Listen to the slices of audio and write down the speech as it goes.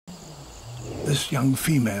this young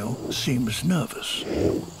female seems nervous.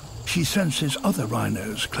 She senses other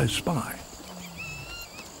rhinos close by.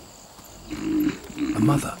 A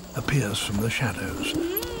mother appears from the shadows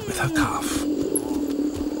with her calf.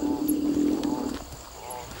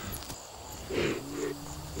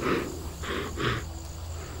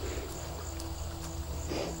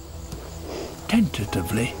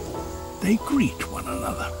 Tentatively, they greet one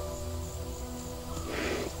another.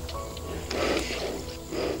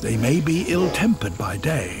 They may be ill-tempered by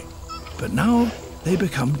day, but now they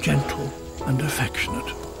become gentle and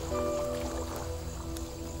affectionate.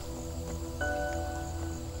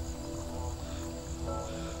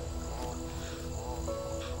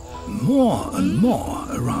 More and more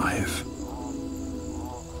arrive.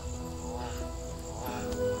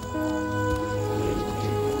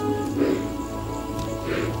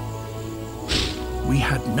 We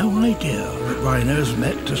had no idea that rhinos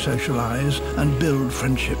met to socialize and build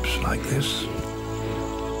friendships like this.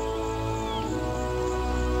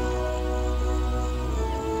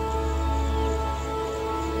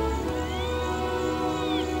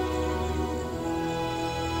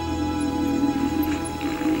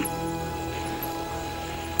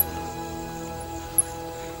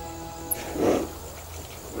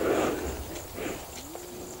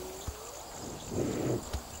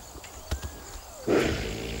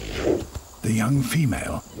 The young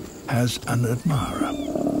female has an admirer.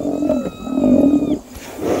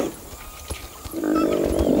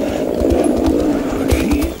 But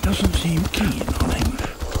she doesn't seem keen on him.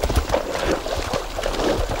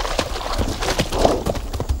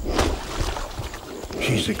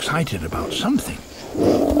 She's excited about something.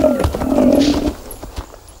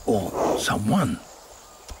 Or someone.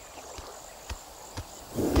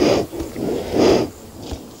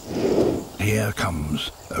 Here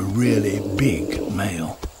comes a really big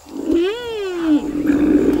male.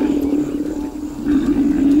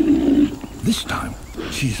 This time,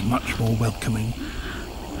 she's much more welcoming.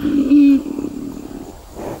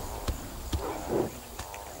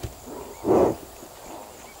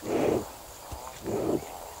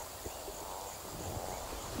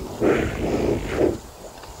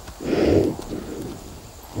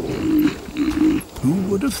 Who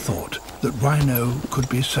would have thought that Rhino could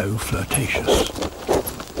be so flirtatious?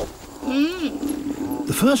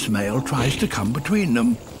 The first male tries to come between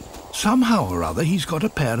them. Somehow or other he's got a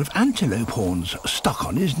pair of antelope horns stuck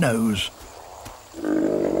on his nose.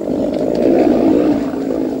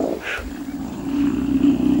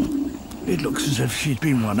 It looks as if she's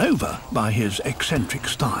been run over by his eccentric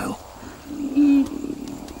style.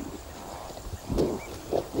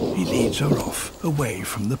 He leads her off, away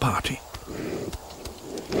from the party.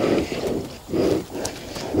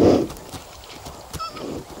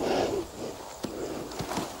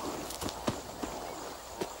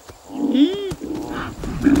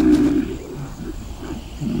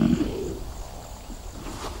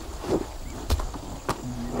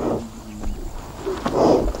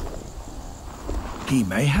 He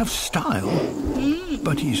may have style,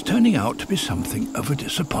 but he's turning out to be something of a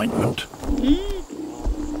disappointment.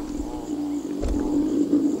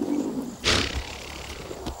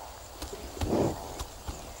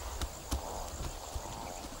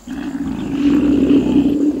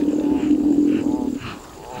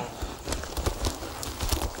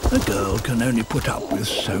 A girl can only put up with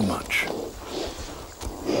so much.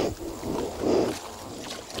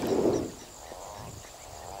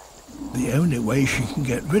 The only way she can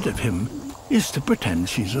get rid of him is to pretend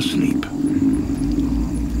she's asleep.